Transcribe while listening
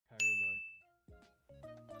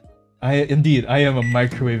I am a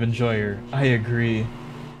microwave enjoyer. I agree.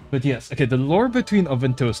 But yes, okay, the lore between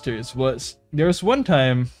oven toasters was there was one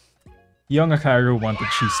time young Akaru wanted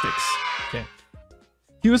cheese sticks. Okay.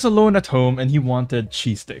 He was alone at home and he wanted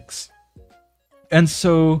cheese sticks. And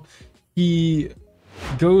so he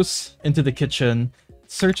goes into the kitchen,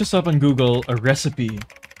 searches up on Google a recipe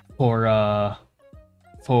for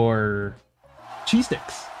cheese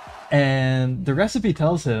sticks. And the recipe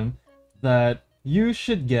tells him that you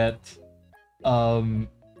should get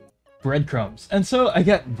breadcrumbs. And so I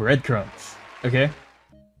get breadcrumbs, okay?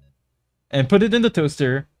 And put it in the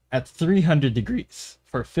toaster at 300 degrees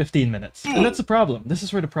for 15 minutes. And that's the problem. This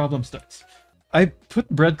is where the problem starts. I put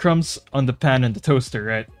breadcrumbs on the pan in the toaster,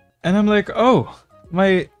 right? And I'm like, oh,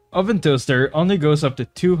 my oven toaster only goes up to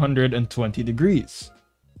 220 degrees.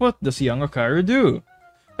 What does young Akaru do?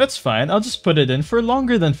 That's fine, I'll just put it in for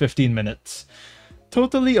longer than 15 minutes.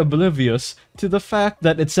 Totally oblivious to the fact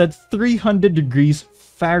that it said 300 degrees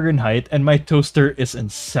Fahrenheit and my toaster is in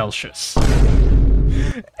Celsius.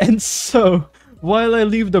 And so, while I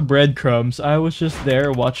leave the breadcrumbs, I was just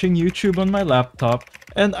there watching YouTube on my laptop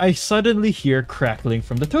and I suddenly hear crackling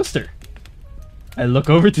from the toaster. I look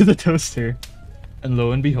over to the toaster and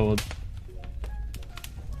lo and behold,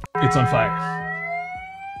 it's on fire.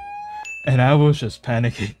 And I was just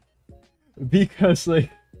panicking because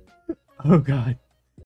like, oh god,